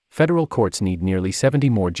federal courts need nearly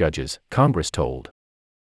 70 more judges, Congress told.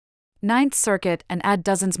 Ninth Circuit and add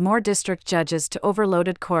dozens more district judges to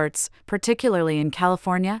overloaded courts, particularly in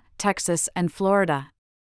California, Texas, and Florida.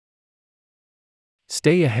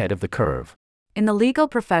 Stay ahead of the curve. In the legal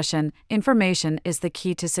profession, information is the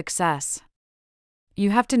key to success.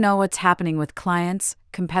 You have to know what's happening with clients,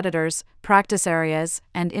 competitors, practice areas,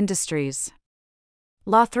 and industries.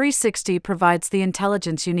 Law360 provides the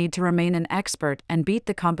intelligence you need to remain an expert and beat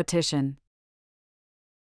the competition.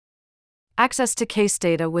 Access to case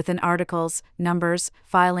data within articles, numbers,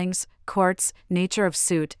 filings, courts, nature of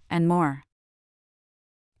suit, and more.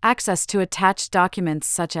 Access to attached documents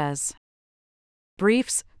such as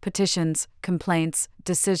briefs, petitions, complaints,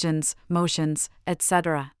 decisions, motions,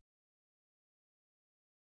 etc.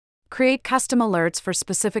 Create custom alerts for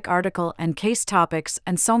specific article and case topics,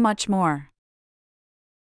 and so much more.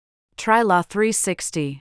 Try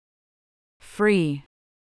Law360. Free.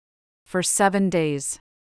 For 7 days.